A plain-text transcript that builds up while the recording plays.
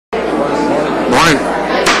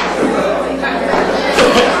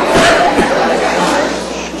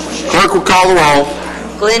call the roll.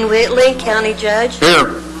 Glenn Whitley, County Judge.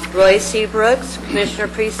 Here. Roy C. Brooks, Commissioner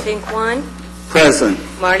Precinct 1. Present.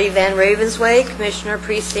 Marty Van Ravensway, Commissioner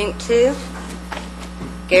Precinct 2.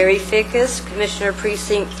 Gary Fickus, Commissioner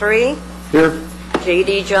Precinct 3. Here.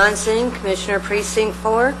 J.D. Johnson, Commissioner Precinct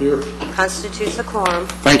 4. Here. Constitutes a quorum.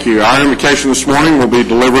 Thank you. Our invocation this morning will be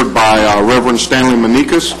delivered by Reverend Stanley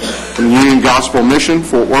Manikas from the Union Gospel Mission,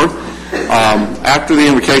 Fort Worth. After the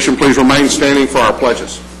invocation, please remain standing for our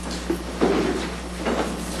pledges.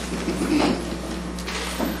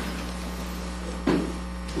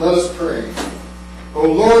 Let us pray. O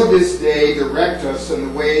Lord, this day direct us in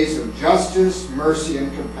the ways of justice, mercy,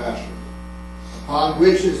 and compassion, upon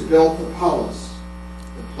which is built the palace,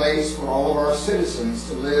 the place for all of our citizens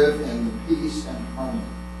to live in the peace and harmony.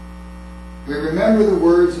 We remember the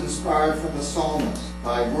words inspired from the psalmist,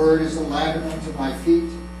 Thy word is a lamp unto my feet,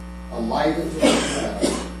 a light unto my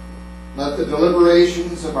path. Let the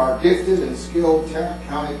deliberations of our gifted and skilled Tarrant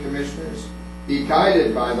County Commissioners be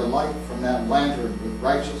guided by the light from that lantern with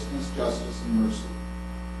righteousness, justice, and mercy.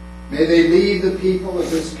 May they lead the people of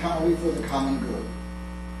this county for the common good.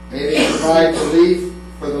 May they provide relief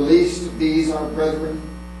for the least of these our brethren,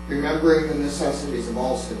 remembering the necessities of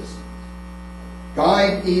all citizens.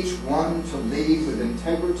 Guide each one to lead with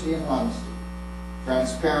integrity and honesty,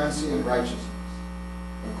 transparency and righteousness,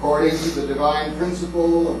 according to the divine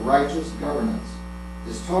principle of righteous governance,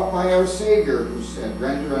 is taught by our Savior, who said,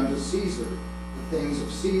 Render unto Caesar the things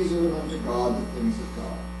of Caesar, and unto God the things of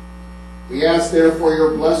God. We ask, therefore,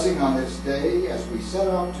 your blessing on this day as we set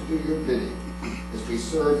out to do your bidding, as we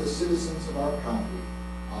serve the citizens of our county.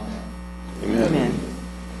 Amen. Amen.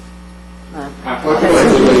 I pledge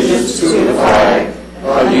allegiance to the flag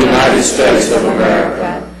of the United States of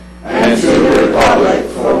America and to the republic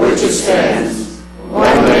for which it stands,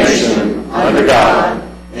 one nation, under God,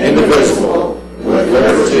 indivisible, with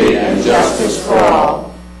liberty and justice for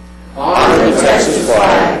all. Honor the Texas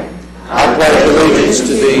flag. I pledge allegiance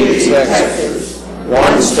to thee, Texas,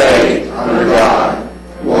 one state, under God,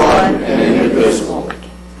 one and indivisible.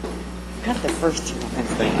 Got the first one.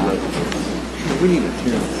 Thank you. We need to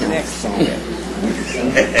hear the next song.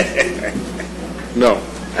 No.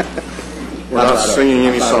 We're not singing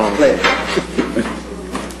any song.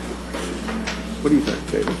 What do you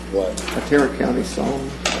think, David? What? A Tarrant County song?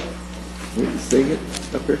 We can sing it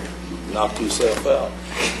up here. Knock yourself out.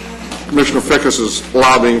 Commissioner Fickus is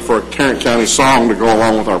lobbying for a Tarrant County song to go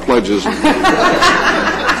along with our pledges. Those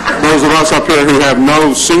of us up here who have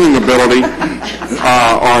no singing ability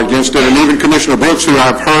are against it, and even Commissioner Brooks, who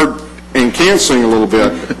I've heard and can sing a little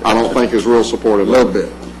bit, I don't think is real supportive. A little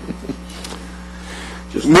bit.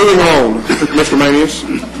 Just moving on, Mr. Manius.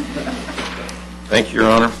 Thank you,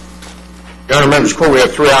 Your Honor. Your Honor, members of the court, we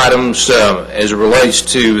have three items as it relates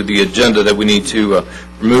to the agenda that we need to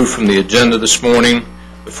remove from the agenda this morning.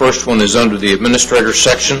 The first one is under the Administrator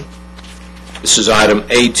section. This is item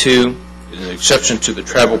A2, an exception to the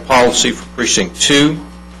travel policy for Precinct 2.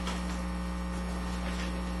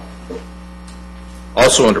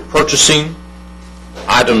 Also under Purchasing,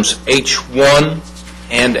 items H1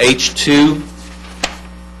 and H2.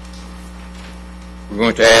 We're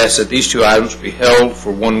going to ask that these two items be held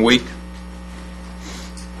for 1 week.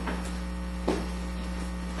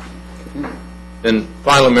 Then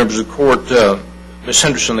finally, members of the court, Ms.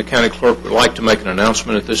 Henderson, the county clerk, would like to make an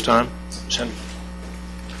announcement at this time. Ms. Henderson.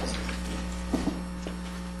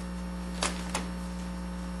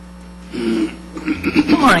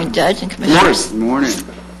 Good morning, Judge and Commissioners. Good morning.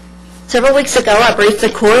 Several weeks ago, I briefed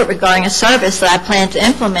the court regarding a service that I plan to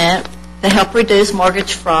implement to help reduce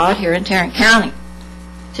mortgage fraud here in Tarrant County.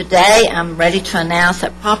 Today, I'm ready to announce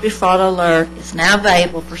that Property Fraud Alert is now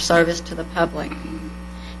available for service to the public.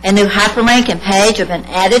 A new hyperlink and page have been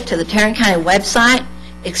added to the Tarrant County website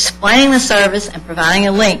explaining the service and providing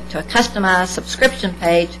a link to a customized subscription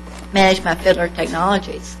page managed by Fiddler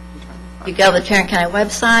Technologies. You go to the Tarrant County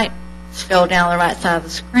website, scroll down the right side of the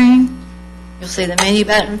screen, you'll see the menu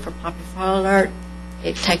button for Property Fraud Alert.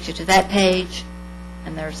 It takes you to that page,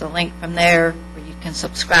 and there's a link from there where you can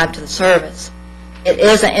subscribe to the service. It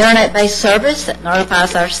is an internet-based service that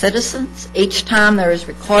notifies our citizens each time there is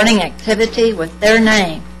recording activity with their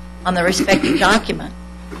name on the respective document.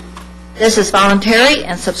 This is voluntary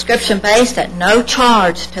and subscription-based at no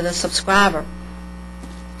charge to the subscriber.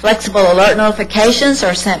 Flexible alert notifications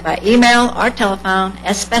are sent by email or telephone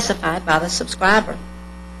as specified by the subscriber.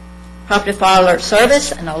 Property Fraud Alert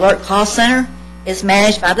Service and Alert Call Center is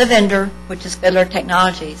managed by the vendor, which is Fiddler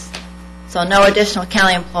Technologies. So no additional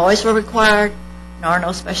county employees were required, nor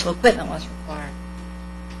no special equipment was required.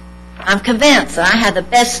 I'm convinced that I have the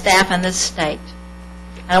best staff in this state.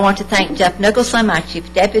 And I want to thank Jeff Nicholson, my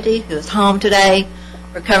Chief Deputy, who is home today,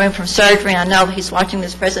 recovering from surgery. I know he's watching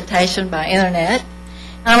this presentation by internet.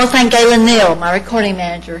 And I want to thank Galen Neal, my recording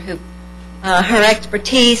manager, who her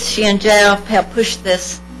expertise, she and Jeff helped push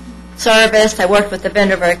this service. They worked with the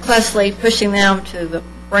vendor very closely, pushing them to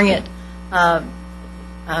bring it, to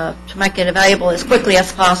make it available as quickly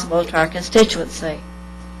as possible to our constituency.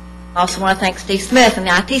 I also want to thank Steve Smith and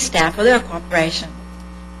the IT staff for their cooperation,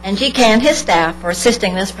 and GK and his staff for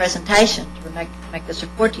assisting this presentation to make this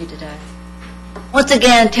report to you today. Once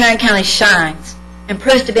again, Tarrant County shines and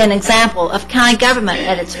proves to be an example of county government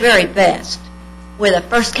at its very best. We're the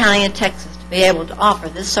first county in Texas to be able to offer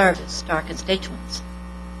this service to our constituents.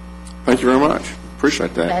 Thank you very much.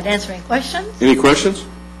 Appreciate Did that. that answer any questions? Any questions?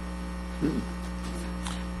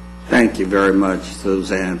 Thank you very much,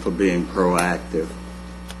 Suzanne, for being proactive.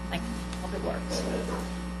 Thank you. Hope it works.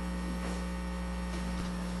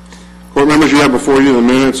 Court members, you have before you the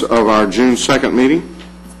minutes of our June 2nd meeting.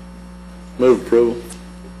 Move approval.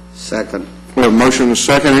 Second. We have a motion and a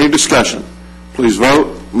second. Any discussion? Please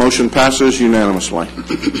vote. Motion passes unanimously.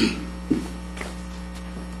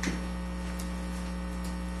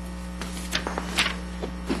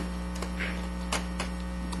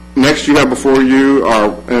 Next, you have before you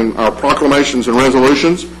our proclamations and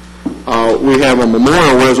resolutions. We have a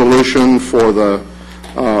memorial resolution for the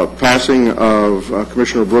passing of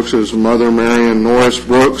Commissioner Brooks's mother, Marion Norris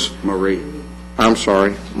Brooks. Marie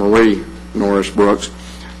Norris Brooks.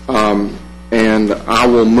 And I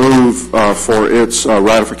will move for its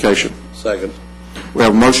ratification. Second. We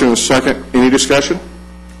have a motion and a second. Any discussion?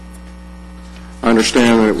 I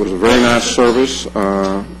understand that it was a very nice service.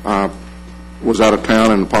 I was out of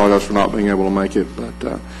town and apologize for not being able to make it.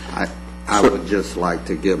 But I would just like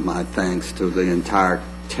to give my thanks to the entire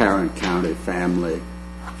Tarrant County family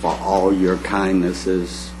for all your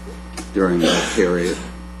kindnesses during that period.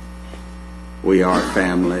 We are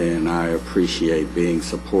family, and I appreciate being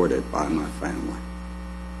supported by my family.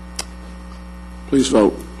 please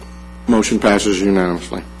vote. Motion passes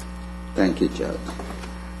unanimously. Thank you, Judge.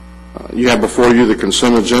 You have before you the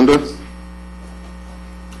consent agenda.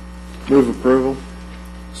 Move approval.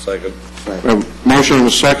 Second. We have a motion and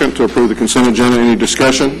a second to approve the consent agenda. Any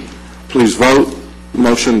discussion? Please vote.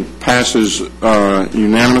 Motion passes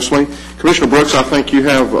unanimously. Commissioner Brooks, I think you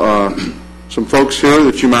have some folks here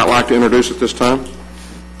that you might like to introduce at this time.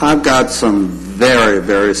 I've got some very,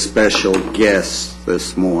 very special guests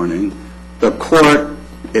this morning. The court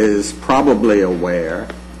is probably aware,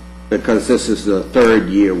 because this is the third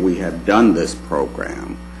year we have done this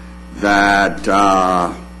program, that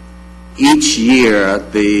each year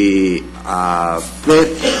the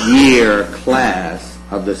fifth-year class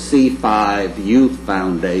of the C5 Youth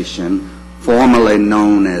Foundation, formerly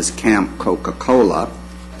known as Camp Coca-Cola,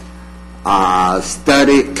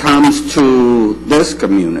 comes to this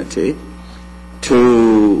community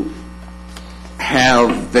to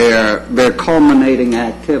have their culminating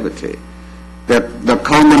activity. The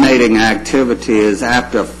culminating activity is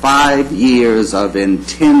after 5 years of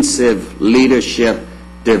intensive leadership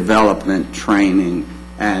development training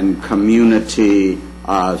and community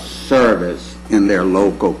service in their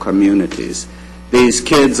local communities. These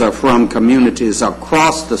kids are from communities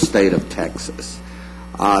across the state of Texas.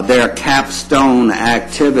 Their capstone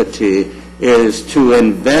activity is to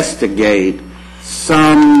investigate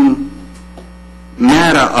some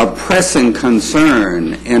matter of pressing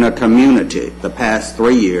concern in a community. The past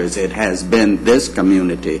 3 years it has been this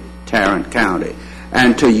community, Tarrant County,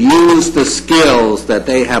 and to use the skills that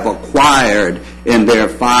they have acquired in their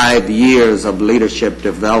 5 years of leadership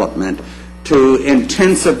development to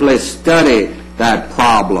intensively study that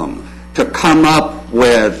problem, to come up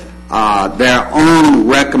with their own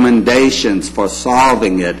recommendations for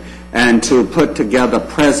solving it, and to put together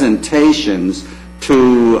presentations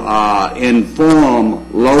to inform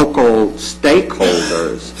local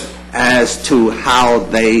stakeholders as to how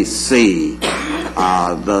they see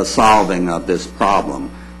the solving of this problem.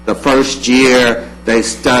 The first year they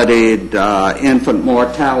studied infant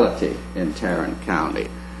mortality in Tarrant County.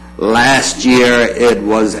 Last year it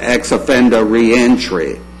was ex-offender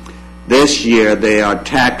reentry. This year they are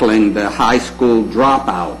tackling the high school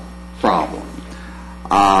dropout problem.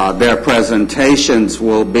 Their presentations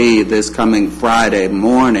will be this coming Friday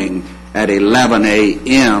morning at 11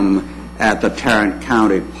 a.m. at the Tarrant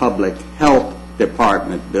County Public Health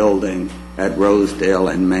Department building at Rosedale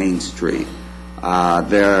and Main Street.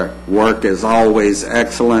 Their work is always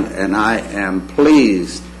excellent, and I am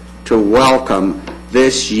pleased to welcome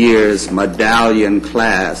this year's medallion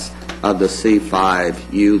class of the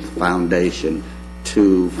C5 Youth Foundation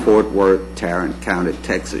to Fort Worth, Tarrant County,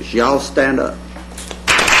 Texas. Y'all stand up.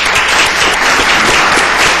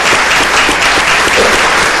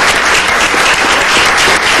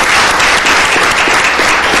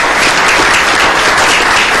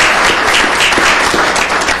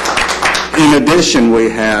 In addition, we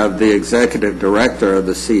have the Executive Director of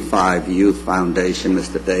the C5 Youth Foundation,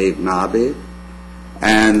 Mr. Dave Nobby,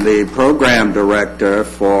 and the Program Director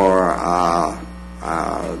for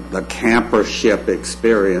the Campership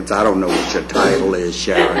Experience. I don't know what your title is,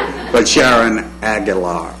 Sharon, but Sharon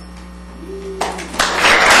Aguilar.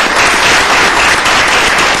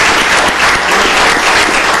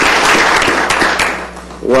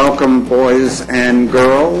 Welcome, boys and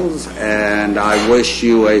girls, and I wish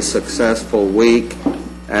you a successful week,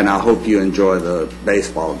 and I hope you enjoy the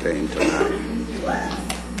baseball game tonight.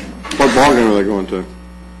 What ball game are they going to?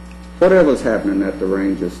 Whatever's happening at the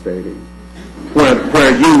Rangers Stadium,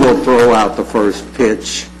 where you will throw out the first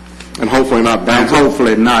pitch, And hopefully not and bounce it.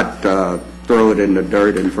 hopefully not throw it in the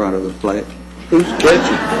dirt in front of the plate. Who's catching?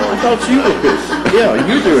 I thought you were pitching. Yeah,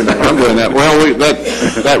 you're doing that. I'm doing that. Well,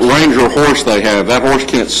 that Ranger horse they have, that horse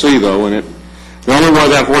can't see, though, and the only way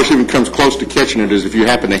that horse even comes close to catching it is if you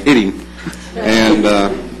happen to hit him. And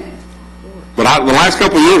but the last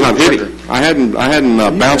couple of years I've hit him. I hadn't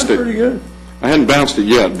bounced it. Pretty good. I hadn't bounced it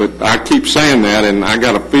yet, but I keep saying that, and I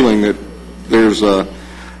got a feeling that there's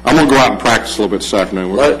I'm going to go out and practice a little bit this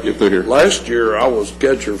afternoon if they're here. Last year, I was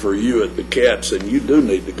catcher for you at the Cats, and you do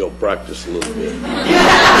need to go practice a little bit.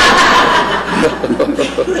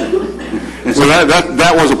 So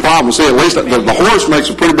that was a problem. See, at least the horse makes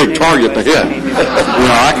a pretty big target to hit.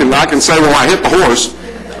 I can say, well, I hit the horse.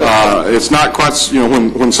 It's not quite,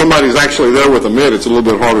 when somebody's actually there with a mitt, it's a little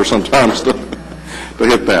bit harder sometimes to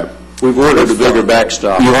hit that. We've ordered a bigger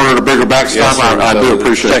backstop. You ordered a bigger backstop? Yes, sir. I do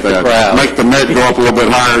appreciate Check the that. crowd. Make the net go up a little bit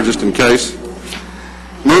higher just in case.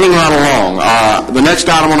 Moving right along. The next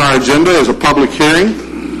item on our agenda is a public hearing.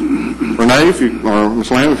 Renee, or Ms.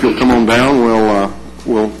 Lamb, if you'll come on down,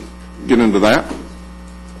 we'll get into that.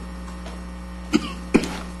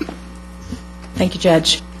 Thank you,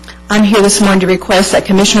 Judge. I'm here this morning to request that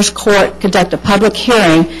Commissioners Court conduct a public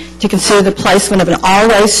hearing to consider the placement of an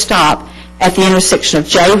all-way stop at the intersection of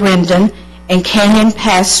J. Rendon and Canyon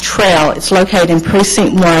Pass Trail. It's located in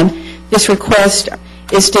Precinct 1. This request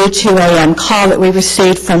is due to a call that we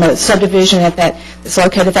received from a subdivision that's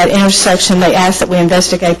located at that intersection. They asked that we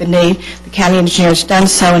investigate the need. The county engineer has done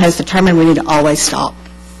so and has determined we need to always stop.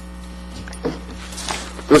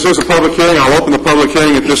 This is a public hearing. I'll open the public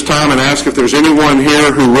hearing at this time and ask if there's anyone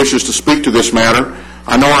here who wishes to speak to this matter.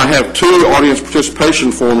 I know I have 2 audience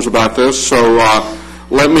participation forms about this, so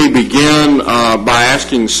let me begin by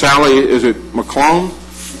asking Sally, is it McClone?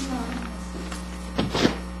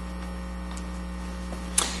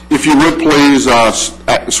 If you would please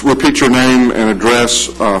repeat your name and address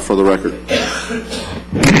for the record.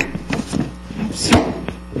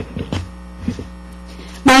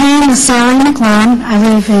 My name is Sally McClone. I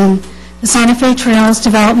live in the Santa Fe Trails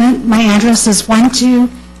Development. My address is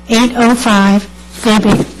 12805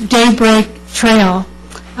 Daybreak Trail.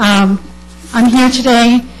 I'm here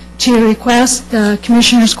today to request the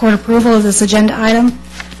Commissioners Court approval of this agenda item.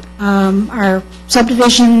 Our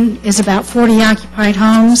subdivision is about 40 occupied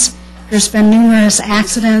homes. There's been numerous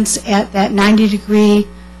accidents at that 90-degree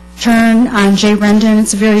turn on J. Rendon.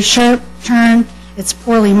 It's a very sharp turn. It's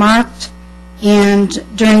poorly marked. And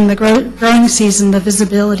during the growing season, the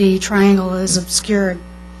visibility triangle is obscured.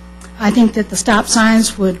 I think that the stop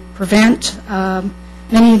signs would prevent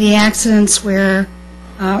many of the accidents where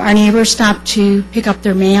our neighbors stop to pick up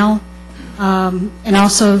their mail and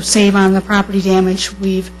also save on the property damage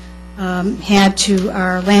we've had to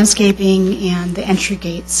our landscaping and the entry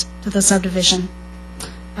gates to the subdivision.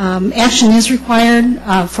 Action is required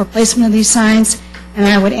for placement of these signs, and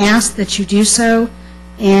I would ask that you do so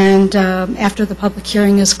and after the public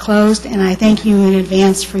hearing is closed, and I thank you in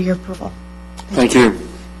advance for your approval. Thank you.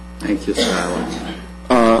 Thank you,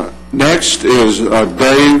 Sally. Next is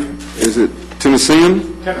Dave, is it Tennessean?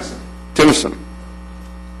 Tennyson.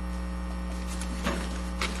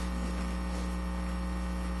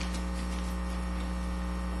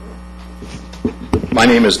 My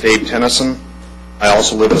name is Dave Tennyson. I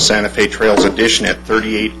also live in the Santa Fe Trails Addition at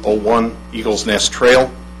 3801 Eagles Nest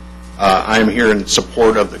Trail. I am here in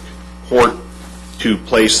support of the court to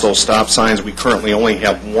place those stop signs. We currently only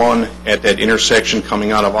have one at that intersection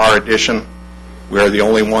coming out of our addition. We are the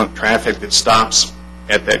only one traffic that stops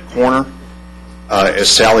at that corner. As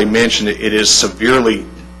Sally mentioned, it is severely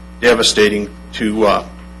devastating to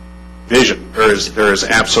vision. There is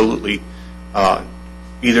absolutely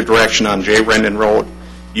either direction on J. Rendon Road.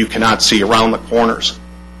 You cannot see around the corners,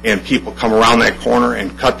 and people come around that corner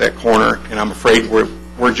and cut that corner, and I'm afraid we're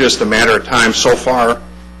just a matter of time. So far,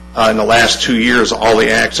 in the last 2 years, all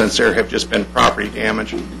the accidents there have just been property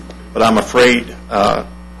damage. But I'm afraid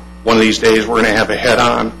one of these days we're going to have a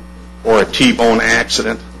head-on or a T-bone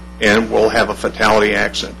accident, and we'll have a fatality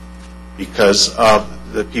accident because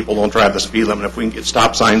the people don't drive the speed limit. If we can get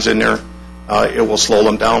stop signs in there, it will slow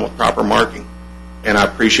them down with proper marking. And I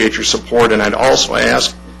appreciate your support, and I'd also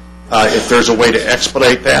ask if there's a way to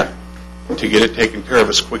expedite that to get it taken care of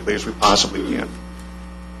as quickly as we possibly can.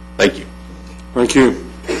 Thank you. Thank you.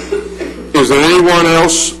 Is there anyone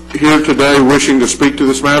else here today wishing to speak to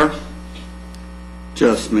this matter?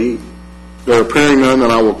 Just me. There appearing none,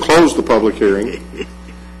 then I will close the public hearing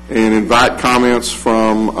and invite comments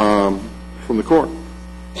from the court.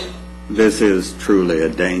 This is truly a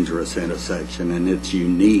dangerous intersection, and it's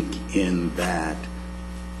unique in that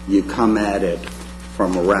you come at it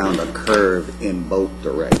from around a curve in both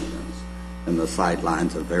directions, and the sight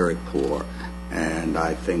lines are very poor. And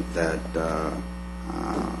I think that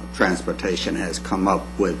transportation has come up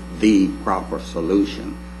with the proper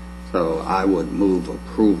solution. So I would move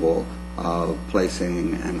approval of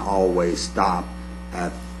placing an always stop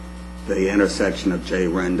at the intersection of J.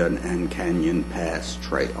 Rendon and Canyon Pass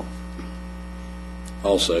Trail.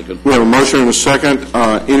 I'll second. We have a motion and a second.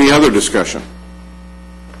 Any other discussion?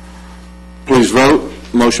 Please vote.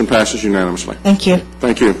 Motion passes unanimously. Thank you.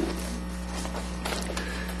 Thank you.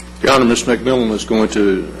 Your Honor, Ms. McMillan is going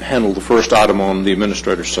to handle the first item on the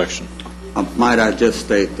administrator's section. Might I just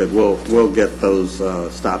state that we'll get those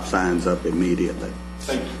stop signs up immediately.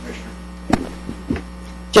 Thank you, Commissioner.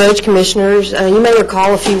 Judge, Commissioners, you may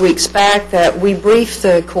recall a few weeks back that we briefed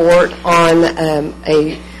the court on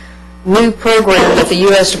a new program that the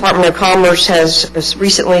U.S. Department of Commerce has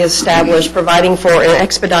recently established, providing for an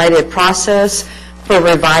expedited process for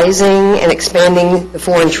revising and expanding the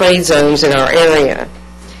foreign trade zones in our area.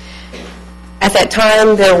 At that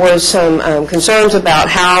time, there was some concerns about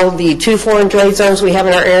how the two foreign trade zones we have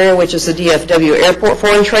in our area, which is the DFW Airport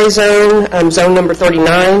Foreign Trade Zone, zone number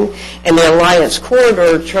 39, and the Alliance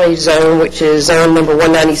Corridor Trade Zone, which is zone number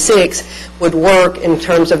 196, would work in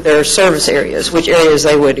terms of their service areas, which areas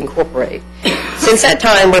they would incorporate. Since that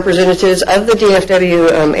time, representatives of the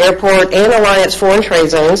DFW Airport and Alliance Foreign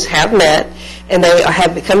Trade Zones have met, and they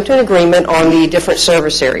have come to an agreement on the different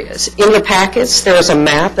service areas. In the packets, there is a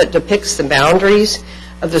map that depicts the boundaries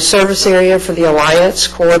of the service area for the Alliance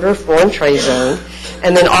Corridor Foreign Trade Zone,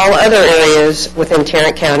 and then all other areas within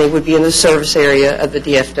Tarrant County would be in the service area of the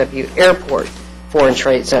DFW Airport Foreign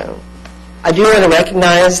Trade Zone. I do want to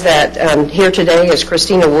recognize that here today is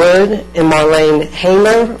Christina Wood and Marlene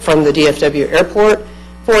Hamer from the DFW Airport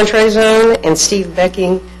Foreign Trade Zone and Steve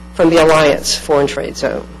Becking from the Alliance Foreign Trade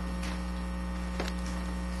Zone.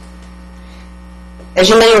 As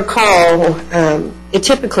you may recall, it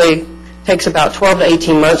typically takes about 12 to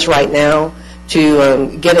 18 months right now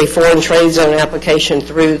to get a foreign trade zone application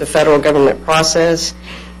through the federal government process.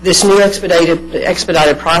 This new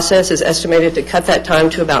expedited process is estimated to cut that time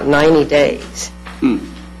to about 90 days.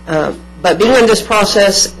 But being in this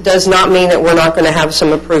process does not mean that we're not going to have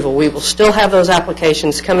some approval. We will still have those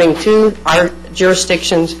applications coming to our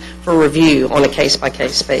jurisdictions for review on a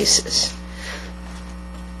case-by-case basis.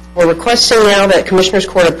 We're requesting now that Commissioners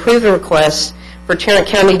Court approve the request for Tarrant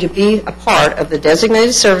County to be a part of the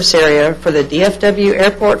designated service area for the DFW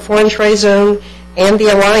Airport Foreign Trade Zone and the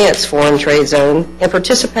Alliance Foreign Trade Zone and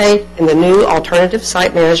participate in the new Alternative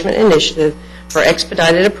Site Management Initiative for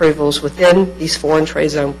expedited approvals within these foreign trade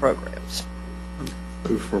zone programs.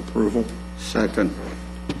 Move for approval. Second.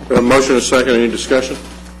 We have a motion and a second. Any discussion?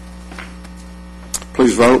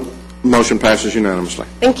 Please vote. Motion passes unanimously.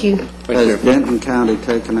 Thank you. Thank you. Has Denton County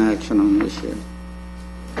taken action on this yet?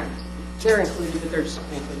 They're included, but they're just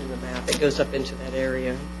included in the map. It goes up into that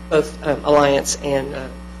area, both Alliance and...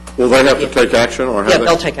 Will they have to take action, or have yeah, they?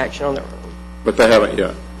 They'll take action on their own. But they haven't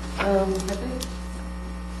yet. Have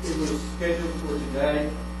they? It was scheduled for today,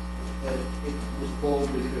 but it was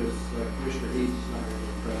pulled because Commissioner Eads is not going to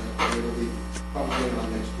be present. So it'll be probably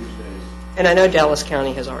on next Tuesdays. And I know Dallas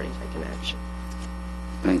County has already taken action.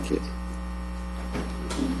 Thank you.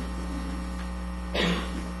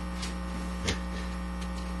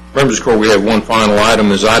 Members of the Court, we have one final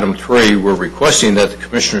item. Is item 3. We're requesting that the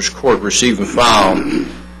Commissioners Court receive and file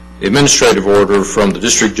the administrative order from the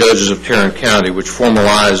District Judges of Tarrant County, which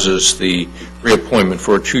formalizes the reappointment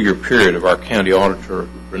for a 2-year period of our County Auditor,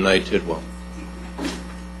 Renee Tidwell.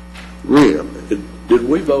 Really? Did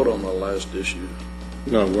we vote on the last issue?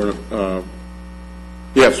 No, we're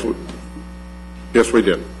yes, we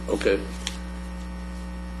did. Okay.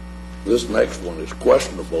 This next one is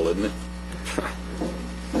questionable, isn't it?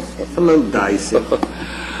 It's a little dicey.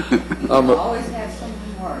 Always have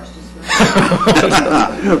something worse. I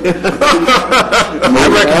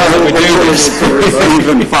recommend we do this to receive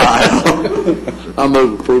and file. I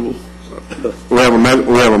move approval. We have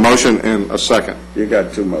a motion and a second. You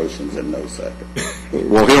got two motions and no second.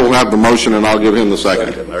 Well, he'll have the motion, and I'll give him the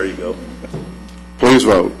second. There you go. Please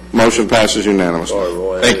vote. Motion passes unanimously. Sorry,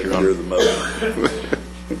 Roy. Thank you, You're the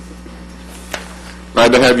motion.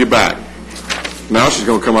 Glad to have you back. Now she's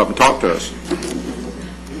going to come up and talk to us.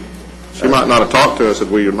 She might not have talked to us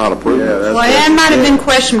if we had not approved it. Well, it might have been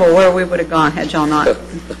questionable where we would have gone had y'all not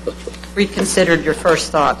reconsidered your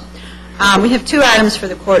first thought. We have two items for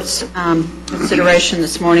the court's consideration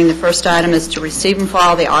this morning. The first item is to receive and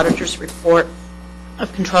file the auditor's report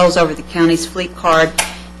of controls over the county's fleet card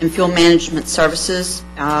and fuel management services.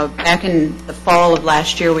 Back in the fall of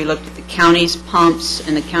last year, we looked at the county's pumps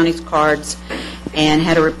and the county's cards and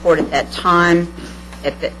had a report at that time.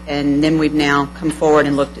 And then we've now come forward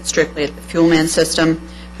and looked at strictly at the fuel man system.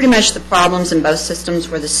 Pretty much the problems in both systems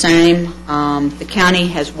were the same. The county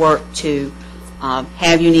has worked to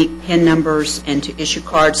have unique PIN numbers and to issue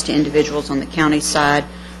cards to individuals on the county side.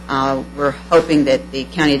 We're hoping that the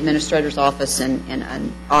county administrator's office and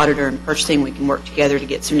an auditor and purchasing, we can work together to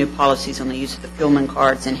get some new policies on the use of the fuelman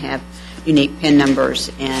cards and have unique PIN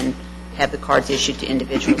numbers and have the cards issued to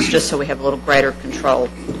individuals, just so we have a little greater control.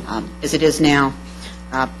 As it is now,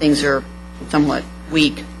 things are somewhat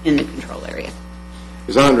weak in the control area.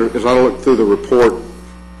 As I looked through the report,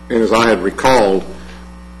 and as I had recalled,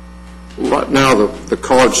 right now the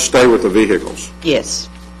cards stay with the vehicles. Yes,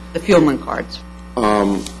 the fuelman cards.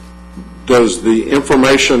 Does the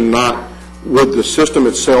information would the system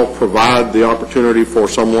itself provide the opportunity for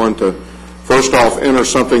someone to, first off, enter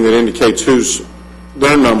something that indicates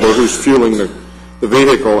their number, who's fueling the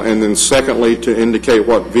vehicle, and then secondly, to indicate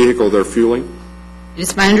what vehicle they're fueling?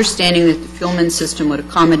 It's my understanding that the fuelman system would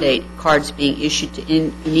accommodate cards being issued to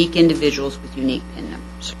unique individuals with unique PIN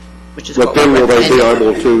numbers, which is but then will they be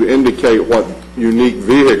able to indicate what unique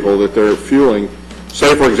vehicle that they're fueling?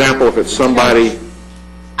 Say, for example, if it's somebody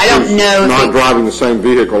who's not driving the same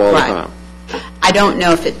vehicle all the time. I don't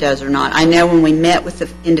know if it does or not. I know when we met with the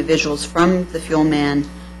individuals from the fuelman,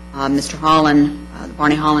 Mr. Holland, the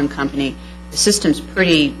Barney Holland Company, the system's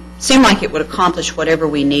seemed like it would accomplish whatever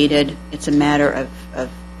we needed. It's a matter of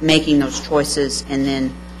making those choices and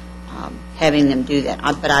then having them do that.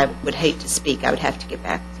 But I would hate to speak. I would have to get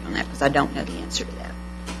back with you on that because I don't know the answer to that.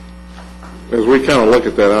 As we kind of look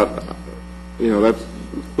at that, that's...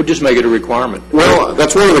 We'll just make it a requirement. Well,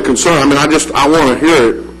 that's one of the concerns. I mean, I want to hear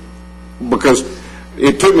it because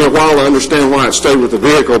it took me a while to understand why it stayed with the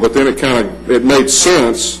vehicle, but then it made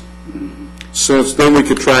sense, since then we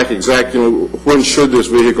could track exactly when should this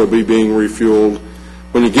vehicle be being refueled.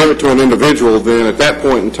 When you give it to an individual, then at that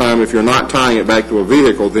point in time, if you're not tying it back to a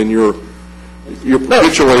vehicle, then you're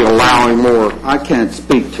perpetually allowing more. I can't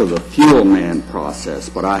speak to the fuel man process,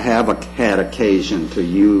 but I have had occasion to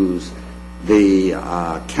use the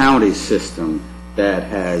county system that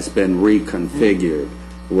has been reconfigured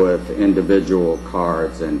with individual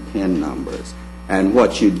cards and PIN numbers. And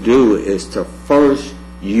what you do is to first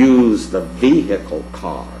use the vehicle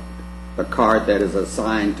card, the card that is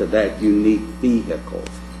assigned to that unique vehicle,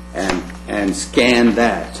 and scan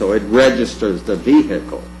that so it registers the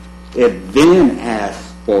vehicle. It then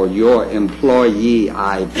asks for your employee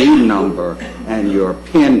ID number and your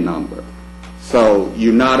PIN number. So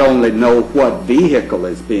you not only know what vehicle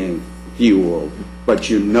is being fueled, but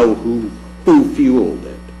you know who fueled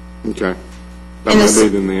it. Okay. And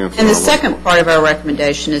the second part of our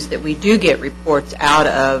recommendation is that we do get reports out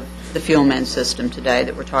of the fuelman system today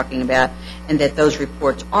that we're talking about, and that those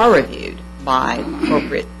reports are reviewed by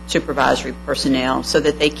appropriate supervisory personnel so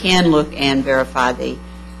that they can look and verify the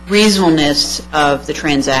reasonableness of the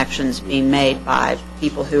transactions being made by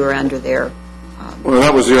people who are under their... Well,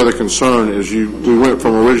 that was the other concern, is we went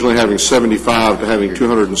from originally having 75 to having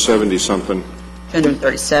 270-something.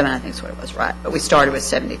 237, I think is what it was, right. But we started with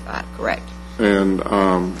 75, correct. And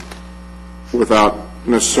without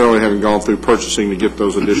necessarily having gone through purchasing to get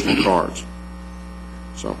those additional cards.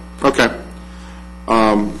 So, okay. Do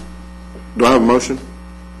I have a motion?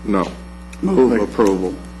 No. Move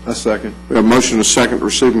approval. A second. We have a motion and a second to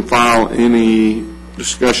receive and file. Any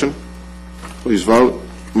discussion? Please vote.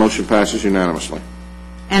 Motion passes unanimously.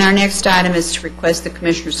 And our next item is to request the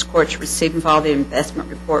Commissioner's Court to receive and file the investment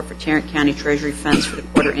report for Tarrant County Treasury funds for the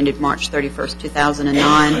quarter ended March 31st,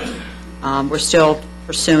 2009. We're still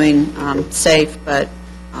pursuing safe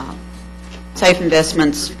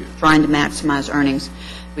investments, trying to maximize earnings.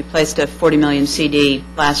 We placed a $40 million CD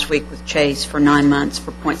last week with Chase for 9 months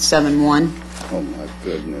for 0.71. Oh, my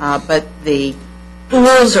goodness. But the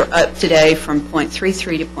rules are up today from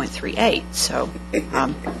 0.33 to 0.38. So,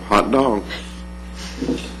 hot dog.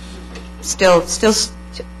 Still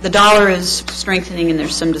the dollar is strengthening and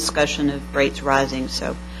there's some discussion of rates rising,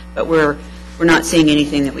 but we're not seeing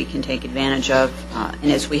anything that we can take advantage of.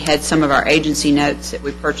 And as we had some of our agency notes that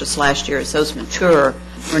we purchased last year, as those mature,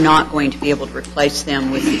 we're not going to be able to replace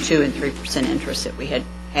them with the 2% and 3% interest that we had.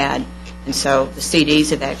 And so the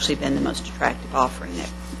CDs have actually been the most attractive offering that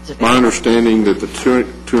is available. My understanding that the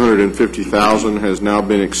 $250,000 has now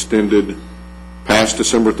been extended past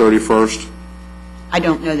December 31st. I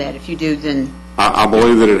don't know that. If you do, then... I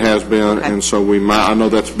believe that it has been, okay. And so I know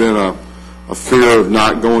that's been a fear of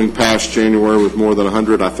not going past January with more than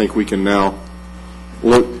 100. I think we can now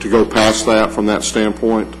look to go past that from that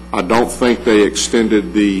standpoint. I don't think they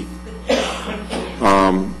extended they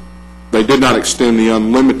did not extend the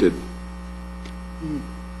unlimited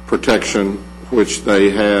protection, which they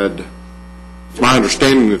had. It's my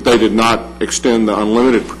understanding that they did not extend the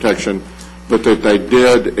unlimited protection, but that they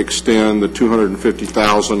did extend the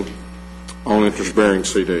 $250,000 on interest-bearing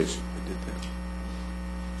CDs.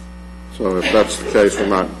 So if that's the case, we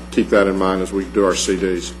might keep that in mind as we do our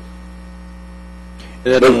CDs.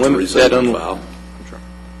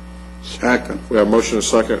 Second. We have a motion and a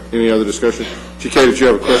second. Any other discussion? GK, did you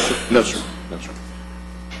have a question? No, sir. No, sir.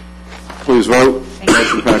 Please vote.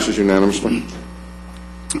 Motion passes unanimously.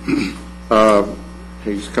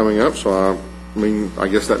 He's coming up, so I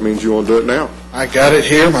guess that means you want to do it now. I got it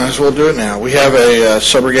here. Might as well do it now. We have a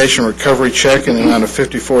subrogation recovery check in the amount of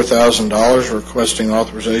 $54,000 requesting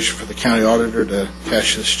authorization for the county auditor to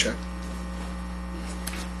cash this check.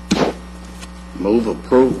 Move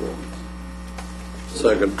approval.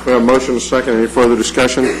 Second. We have a motion and a second. Any further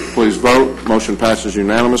discussion? Please vote. Motion passes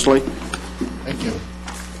unanimously. Thank you.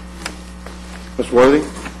 Ms. Worthy?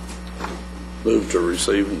 Move to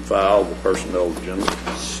receive and file the personnel agenda.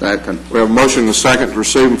 Second. We have a motion and a second to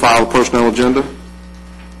receive and file the personnel agenda.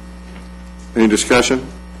 Any discussion?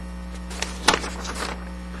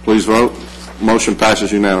 Please vote. Motion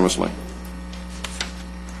passes unanimously.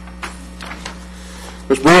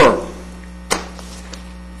 Ms. Brewer?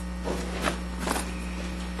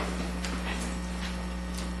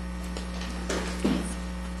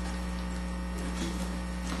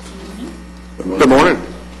 Good morning.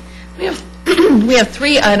 We have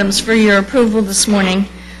 3 items for your approval this morning.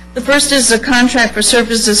 The first is a contract for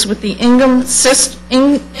services with the Engine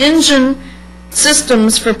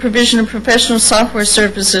Systems for provision of professional software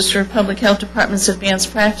services for Public Health Department's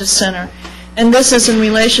Advanced Practice Center. And this is in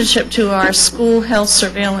relationship to our school health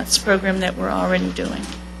surveillance program that we're already doing.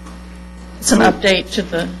 It's an update to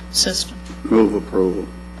the system. Move approval.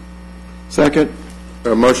 Second. We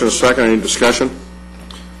have a motion and a second. Any discussion?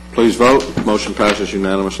 Please vote. Motion passes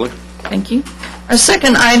unanimously. Thank you. Our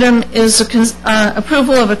second item is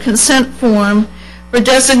approval of a consent form for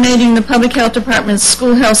designating the Public Health Department's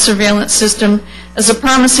school health surveillance system as a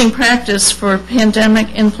promising practice for pandemic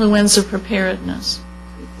influenza preparedness.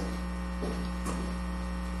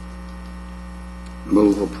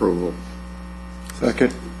 Move approval.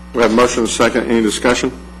 Second. We have a motion and a second. Any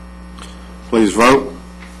discussion? Please vote.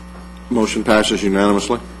 Motion passes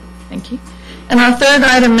unanimously. Thank you. And our third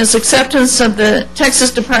item is acceptance of the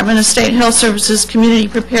Texas Department of State Health Services Community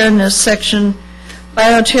Preparedness Section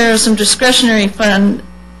Bioterrorism Discretionary Fund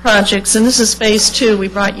projects, and this is Phase 2. We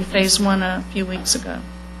brought you Phase 1 a few weeks ago.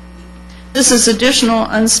 This is additional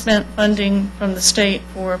unspent funding from the state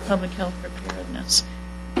for public health preparedness.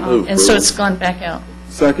 And so it's gone back out.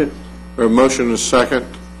 Second. We have a motion and a second.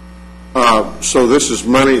 So this is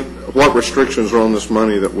money. What restrictions are on this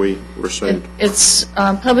money that we received? It's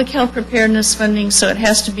public health preparedness funding, so it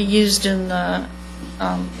has to be used in the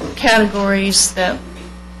categories that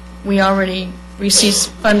we already receive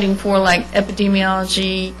funding for, like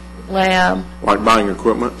epidemiology, lab. Like buying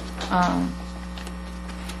equipment?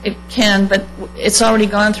 It can, but it's already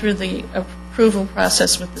gone through the approval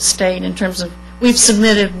process with the state in terms of we've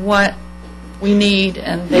submitted what we need,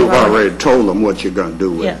 and they've already told them what you're going to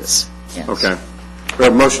do with it. Yes. Okay. We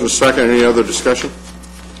have a motion and a second. Any other discussion?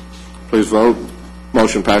 Please vote.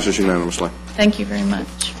 Motion passes unanimously. Thank you very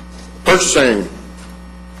much. Purchasing.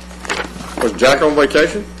 Was Jack on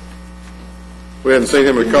vacation? We hadn't seen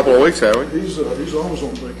him in a couple of weeks, have we? He's always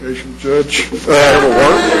on vacation, Judge. Ever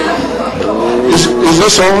work? Is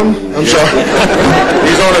this on? I'm sorry.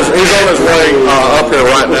 He's on his way up here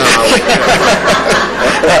right now.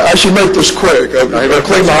 I should make this quick. I'll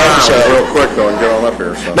clean my office out real quick though and get on up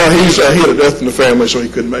here. So. No, he had a death in the family, so he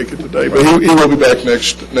couldn't make it today. But he will be back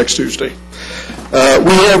next Tuesday. We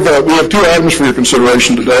have 2 items for your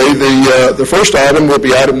consideration today. The first item will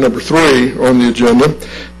be item number 3 on the agenda.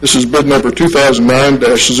 This is bid number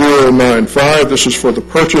 2009-095. This is for the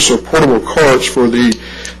purchase of portable carts for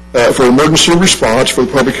emergency response for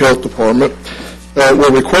the Public Health Department.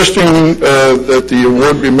 We're requesting that the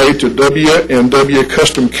award be made to W&W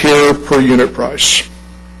Custom Care per unit price.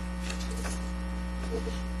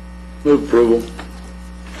 Move approval.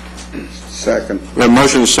 Second. We have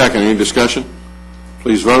motion and second. Any discussion?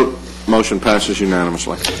 Please vote. Motion passes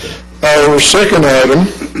unanimously. Our second item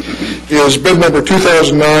is bid number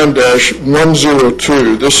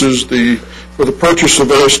 2009-102. This is for the purchase of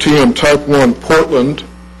ASTM Type 1 Portland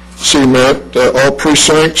cement, all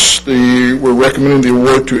precincts. We're recommending the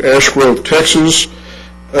award to Ash Grove, Texas,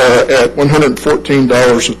 at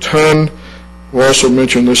 $114 a ton. We'll also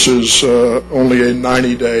mention this is only a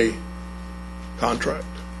 90-day contract.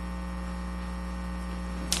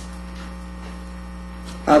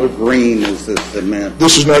 How green is this cement?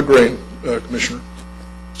 This is not green, Commissioner.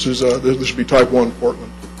 This would be Type 1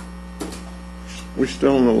 Portland. We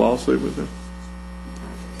still in a lawsuit with them?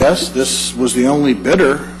 Yes, this was the only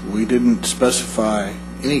bidder. We didn't specify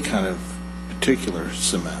any kind of particular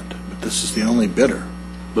cement, but this is the only bidder.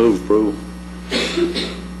 Move approval.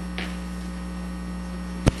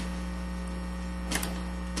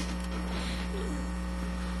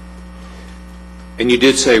 And you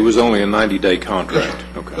did say it was only a 90-day contract?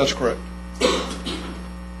 Okay. That's correct.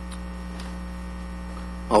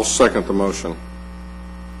 I'll second the motion.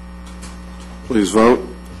 Please vote.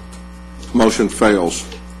 Motion fails.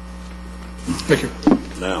 Thank you.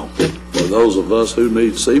 Now, for those of us who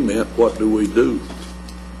need cement, what do we do?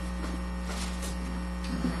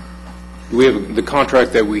 We have the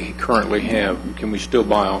contract that we currently have. Can we still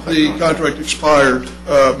buy off that The contract expired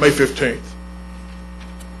May 15th.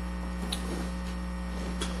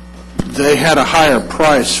 They had a higher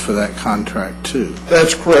price for that contract, too.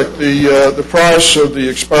 That's correct. The price of the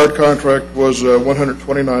expired contract was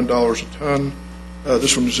 $129 a ton.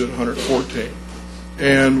 This one is at $114.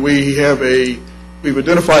 And we've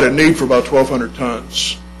identified a need for about 1,200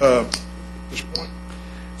 tons at this point.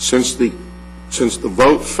 Since the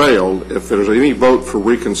vote failed, if there's any vote for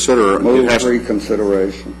reconsider, Move it has to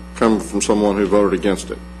reconsideration. come from someone who voted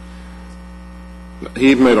against it.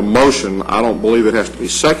 He made a motion. I don't believe it has to be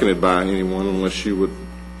seconded by anyone unless you would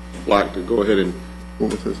like to go ahead and...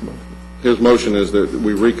 What was his motion? His motion is that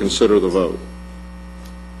we reconsider the vote.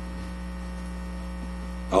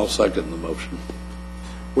 I'll second the motion.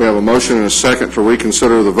 We have a motion and a second to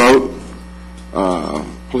reconsider the vote.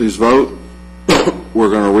 Please vote.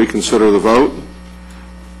 We're going to reconsider the vote.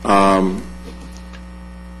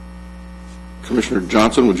 Commissioner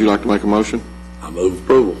Johnson, would you like to make a motion? I move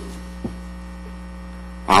approval.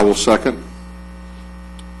 I will second.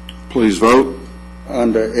 Please vote.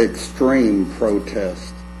 Under extreme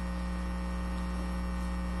protest.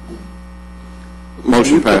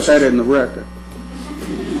 Motion passes. Put that in the record.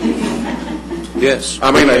 Yes.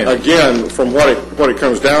 I mean, again, from what it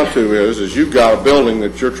comes down to is you've got a building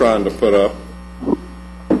that you're trying to put up,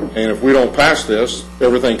 and if we don't pass this,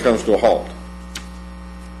 everything comes to a halt.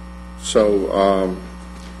 So,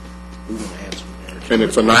 and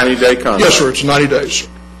it's a 90-day contract. Yes, sir. It's 90 days.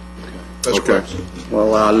 That's correct.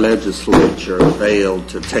 Well, our legislature failed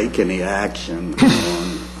to take any action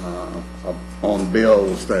on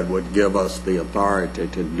bills that would give us the authority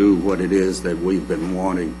to do what it is that we've been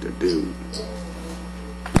wanting to do.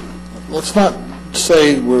 Let's not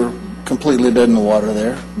say we're completely dead in the water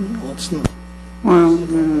there. Let's not. Well,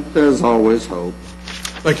 there's always hope.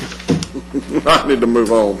 Thank you. I need to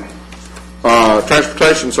move on.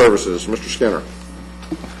 Transportation Services, Mr. Skinner.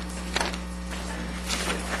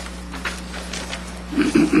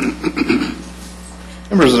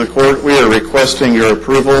 Members of the court, we are requesting your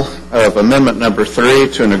approval of amendment number 3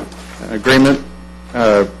 to an agreement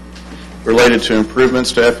related to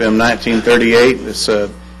improvements to FM 1938. This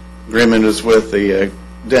agreement is with the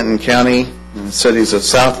Denton County and the cities of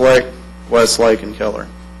Southlake, Westlake, and Keller.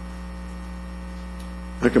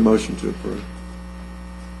 Make a motion to approve.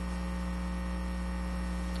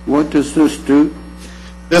 What does this do?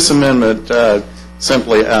 This amendment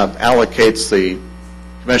simply allocates the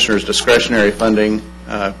Commissioner's discretionary funding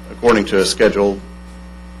according to a schedule.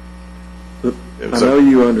 I know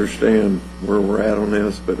you understand where we're at on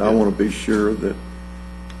this, but I want to be sure that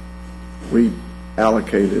we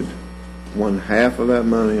allocated one half of that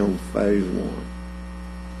money on phase 1,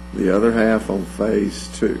 the other half on phase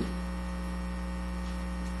 2.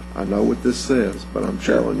 I know what this says, but I'm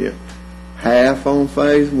telling you, half on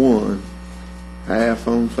phase 1, half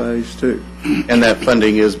on phase 2. And that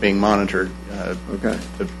funding is being monitored. Okay.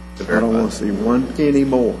 To I don't want to see one penny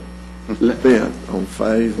more spent on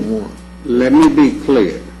phase 1. Let me be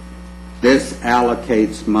clear. This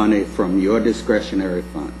allocates money from your discretionary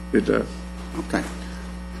fund. It does. Okay.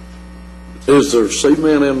 Is there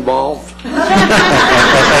cement involved?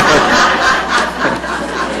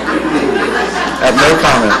 No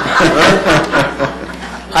comment.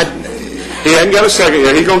 He hadn't got a second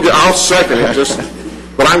yet. I'll second it,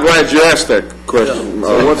 but I'm glad you asked that question.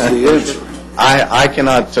 What's the answer? I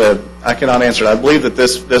cannot answer it. I believe that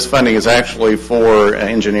this funding is actually for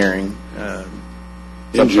engineering,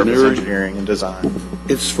 subsurface engineering and design.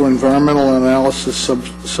 It's for environmental analysis,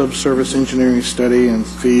 subsurface engineering study, and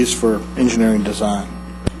fees for engineering design.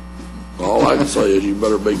 All I can say is you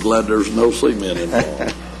better be glad there's no cement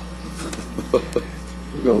involved.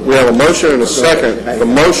 We have a motion and a second. The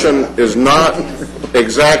motion is not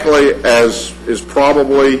exactly as is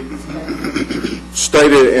probably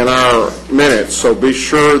stated in our minutes, so be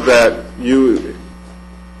sure that you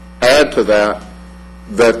add to that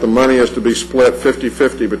the money is to be split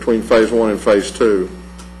 50-50 between Phase 1 and Phase 2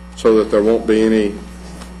 so that there won't be any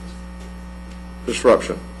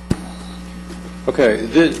disruption. Okay,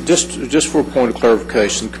 just for a point of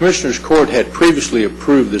clarification, the Commissioners Court had previously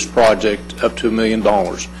approved this project up to $1 million.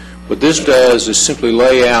 What this does is simply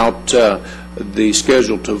lay out the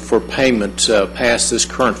schedule for payment past this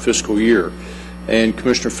current fiscal year. And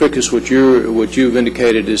Commissioner Fickus, what you've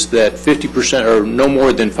indicated is that 50% or no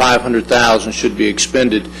more than $500,000 should be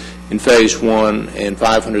expended in Phase 1 and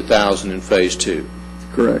 $500,000 in Phase 2.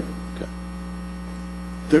 Correct. Okay.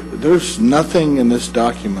 There's nothing in this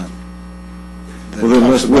document. Well, then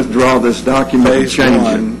let's withdraw this document and change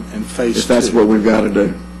it. And Phase 2. If that's what we've got to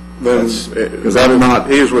do. Because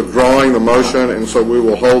he is withdrawing the motion, and so we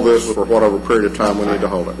will hold this for whatever period of time we need to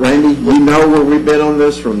hold it. Randy, you know where we've been on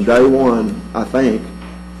this from day one, I think.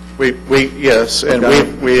 Yes, and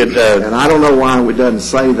okay. we had. And I don't know why it doesn't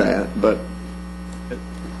say that, but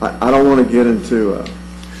I don't want to get into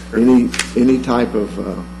any type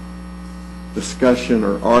of discussion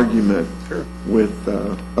or argument with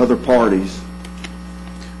other parties.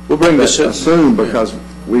 We'll bring this up. Assume because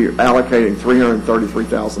we're allocating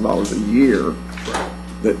 $333,000 a year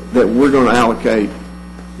that we're going to allocate.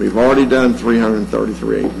 We've already done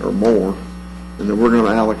 333 or more, and then we're going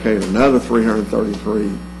to allocate another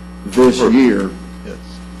 333 this year. Yes.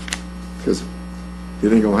 Because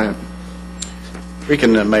it ain't going to happen. We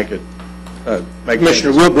can make it.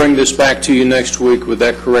 Commissioner, we'll bring this back to you next week with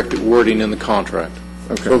that corrected wording in the contract.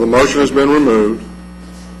 Okay. So the motion has been removed,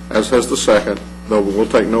 as has the second, though we'll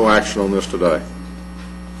take no action on this today.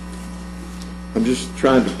 I'm just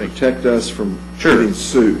trying to protect us from getting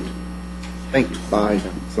sued. Thank you. By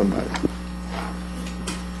somebody.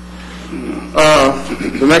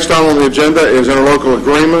 The next item on the agenda is interlocal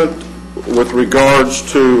agreement with regards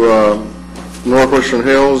to Northwestern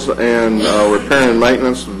Hills and repair and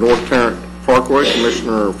maintenance of North Tarrant Parkway.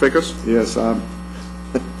 Commissioner Fickus? Yes, I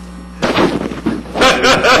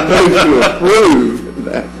move to approve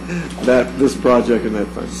this project and that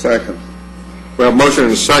thing. Second. We have a motion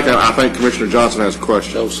and a second. I think Commissioner Johnson has a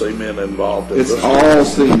question. No cement involved. It's all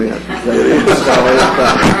cement.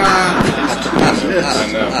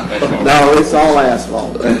 No, it's all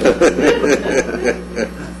asphalt.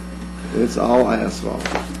 It's all asphalt.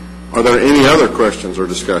 Are there any other questions or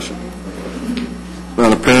discussion?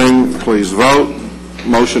 None appearing, please vote.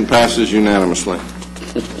 Motion passes unanimously.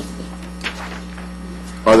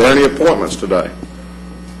 Are there any appointments today?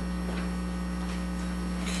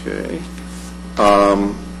 Okay.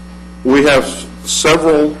 We have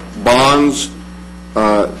several bonds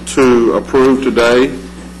to approve today,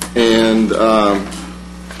 and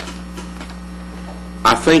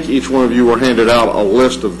I think each one of you were handed out a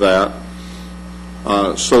list of that.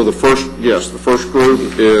 So the first group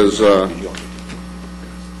is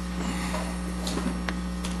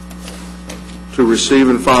to receive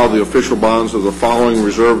and file the official bonds of the following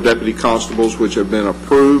reserve deputy constables which have been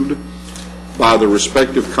approved by the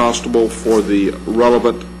respective constable for the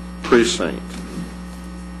relevant precinct.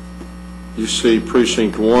 You see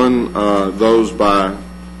Precinct 1, those by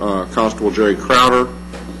Constable Jerry Crowder,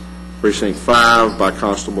 Precinct 5 by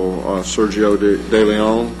Constable Sergio De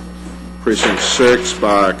Leon, Precinct 6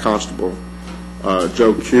 by Constable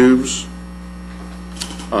Joe Cubes,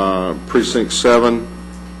 Precinct 7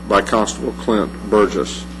 by Constable Clint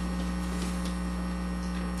Burgess.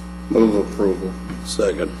 Move approval.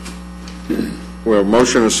 Second. We have a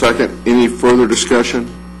motion and a second. Any further discussion?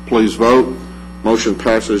 Please vote. Motion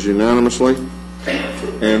passes unanimously.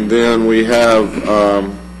 And then we have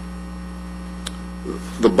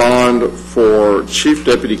the bond for Chief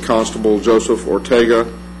Deputy Constable Joseph Ortega,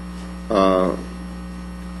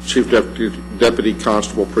 Chief Deputy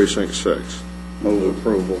Constable Precinct 6. Move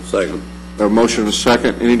approval. Second. We have a motion and a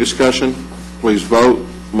second. Any discussion? Please vote.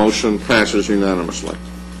 Motion passes unanimously.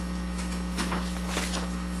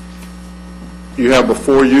 You have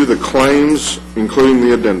before you the claims, including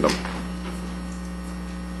the addendum.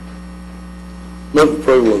 Move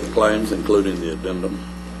approval of the claims, including the addendum.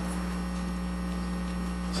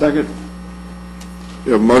 Second.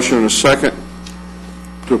 You have a motion and a second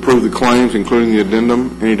to approve the claims, including the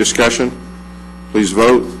addendum. Any discussion? Please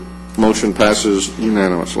vote. Motion passes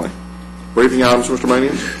unanimously. Briefing items, Mr.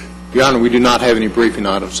 Manion? Your Honor, we do not have any briefing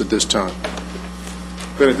items at this time.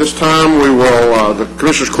 Then at this time, the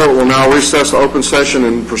Commissioners Court will now recess the open session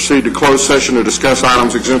and proceed to closed session to discuss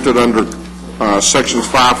items exempted under Sections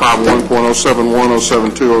 551.071,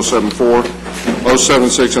 072, 074,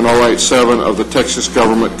 076, and 087 of the Texas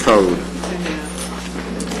Government Code.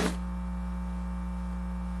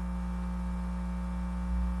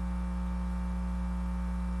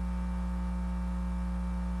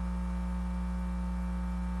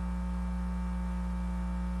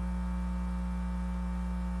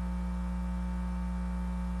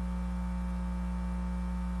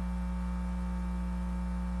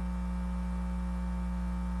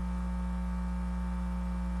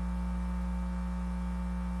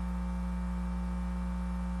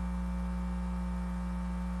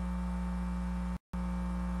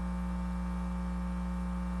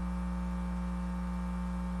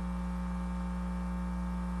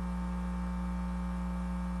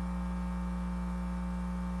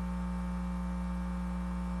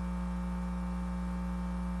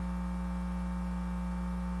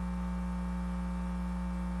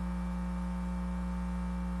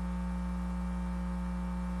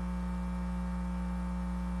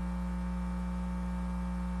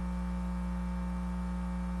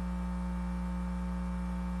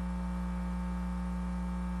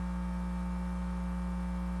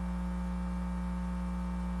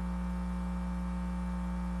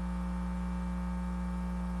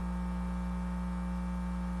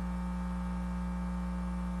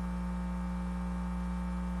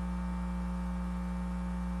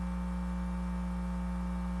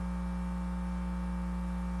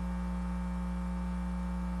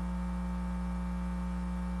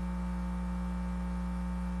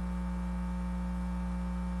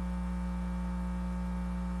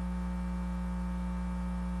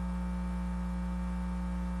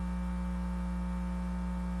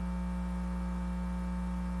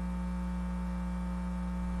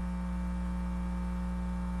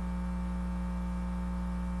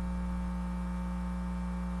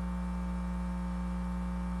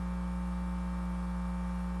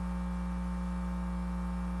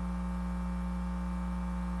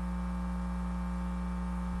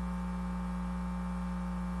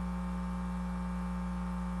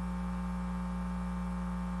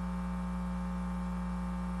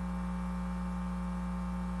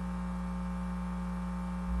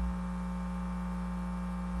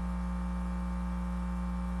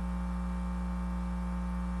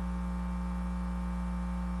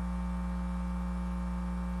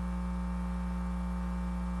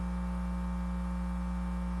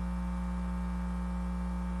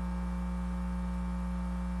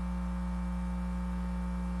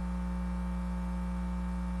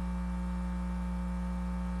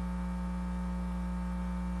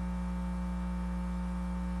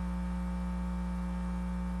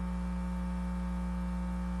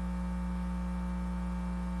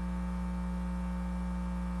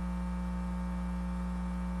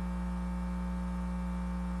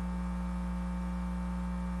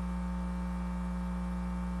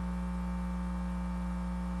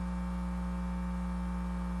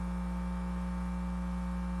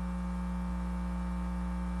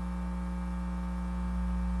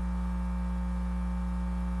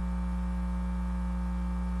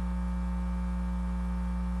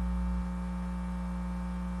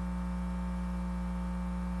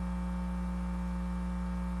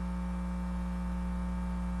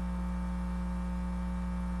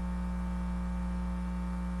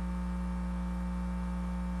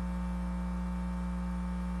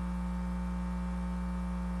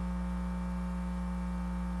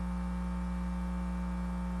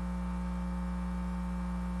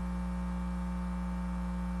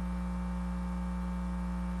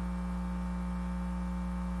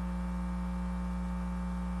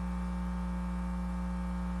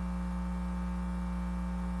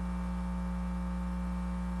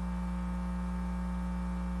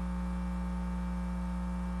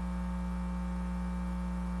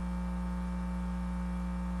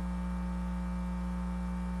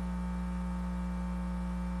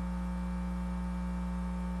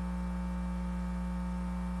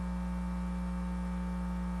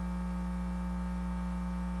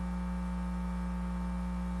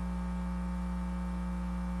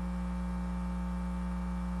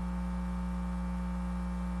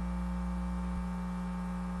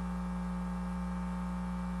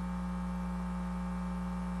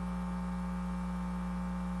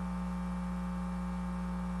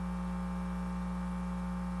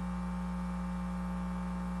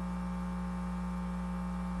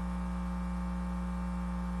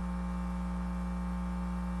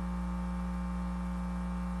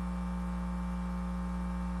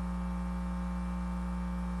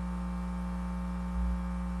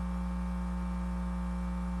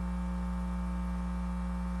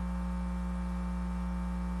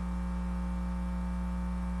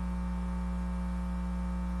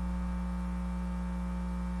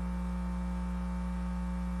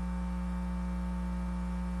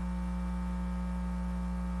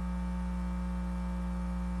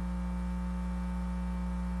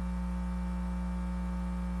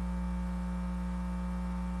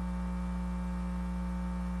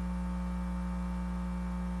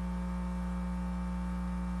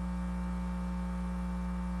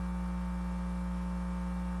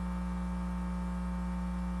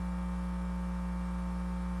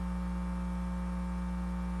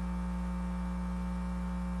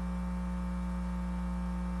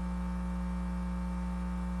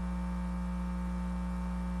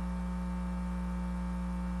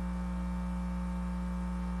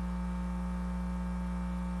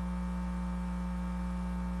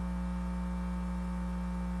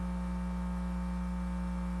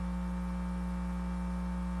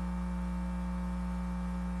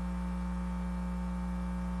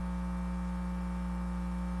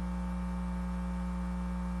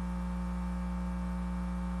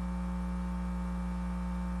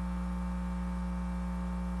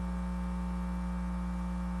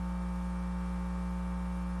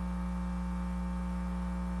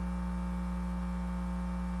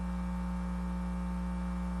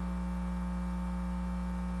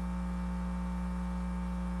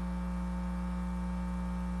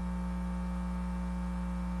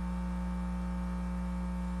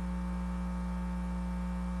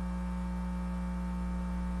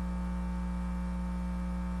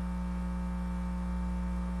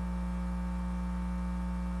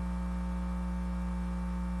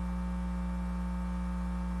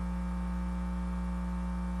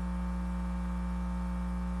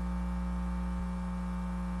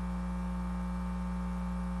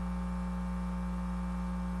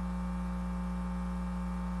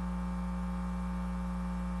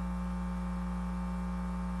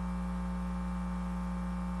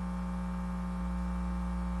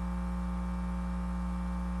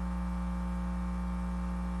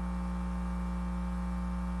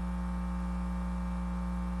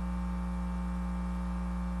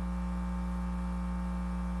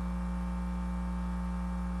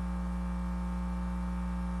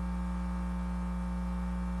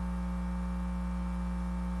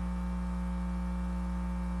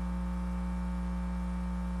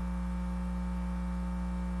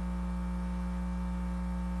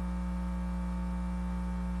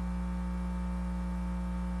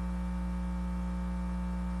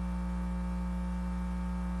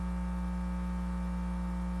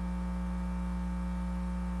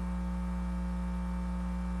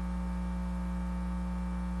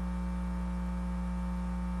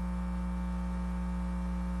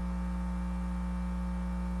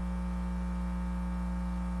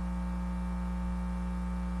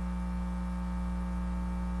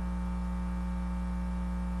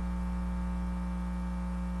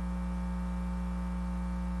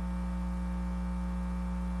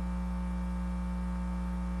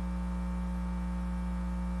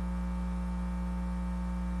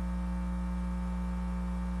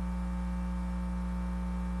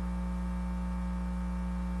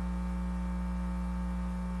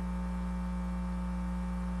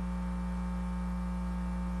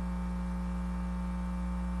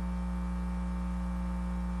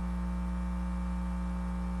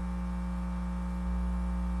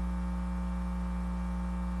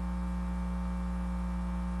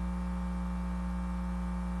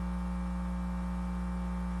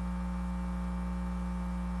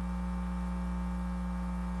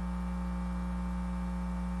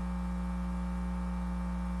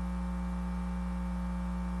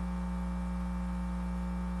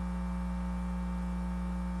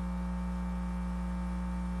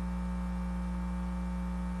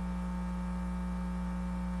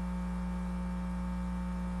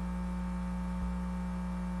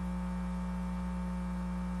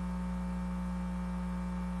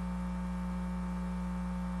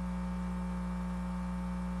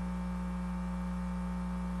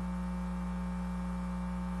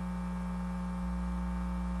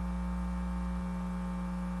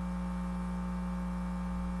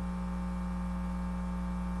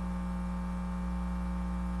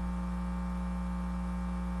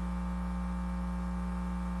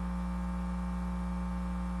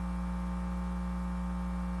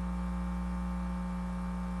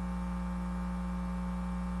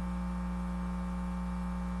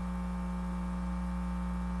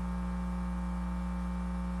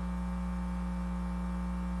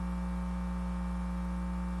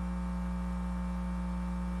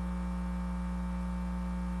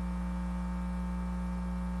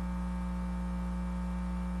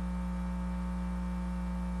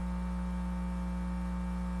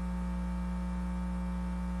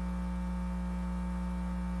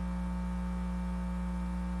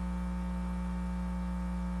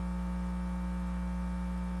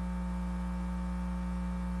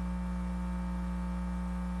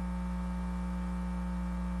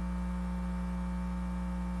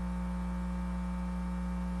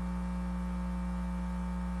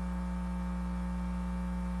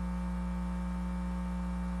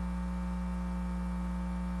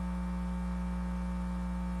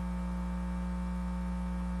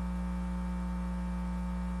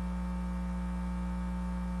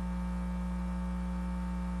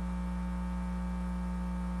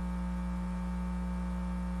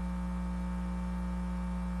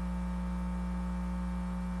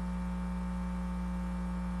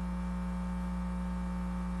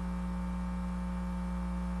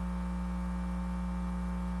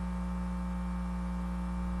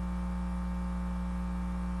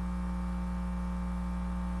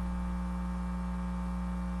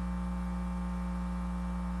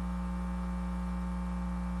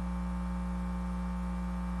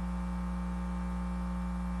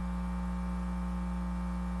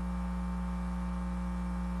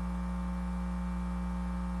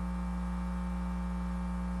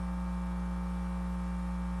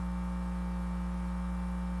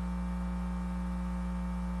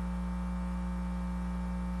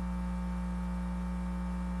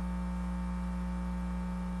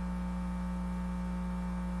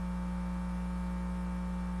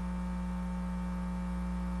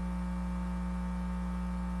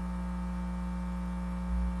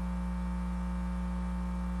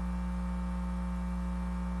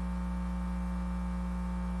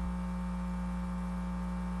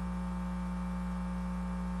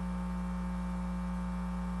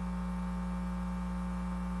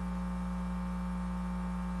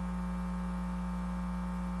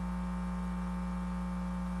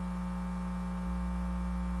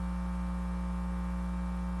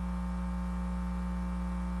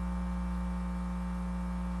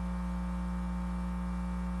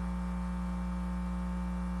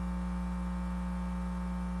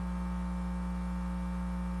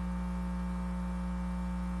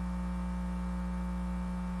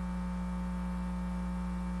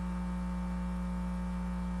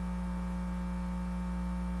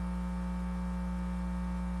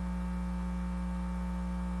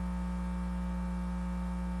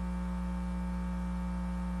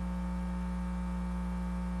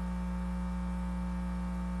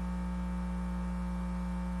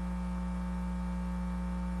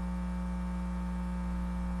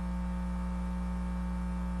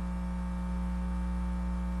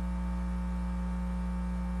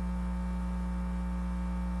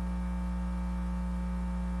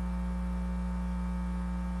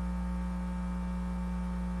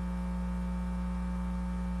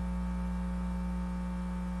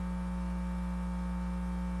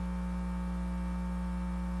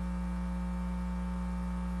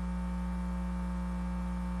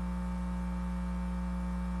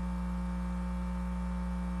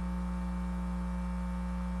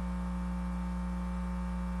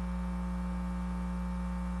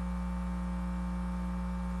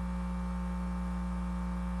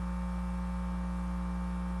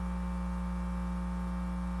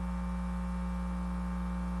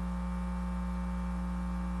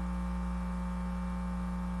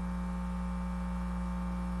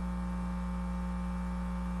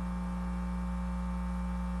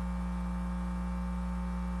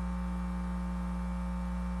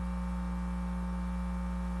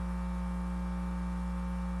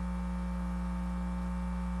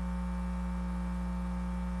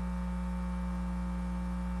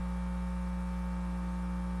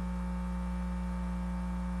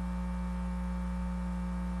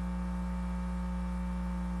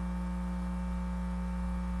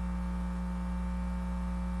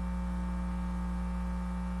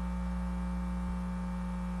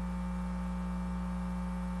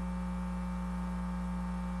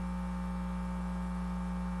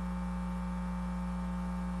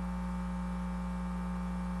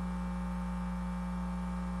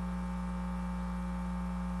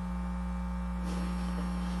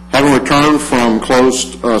 from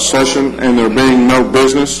closed session, and there being no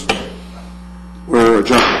business, we're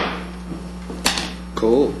adjourned.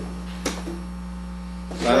 Cool.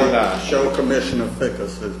 Show Commissioner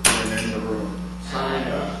Fickus has been in the room.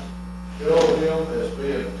 Bill Hill is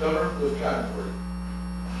being covered with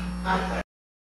cotton.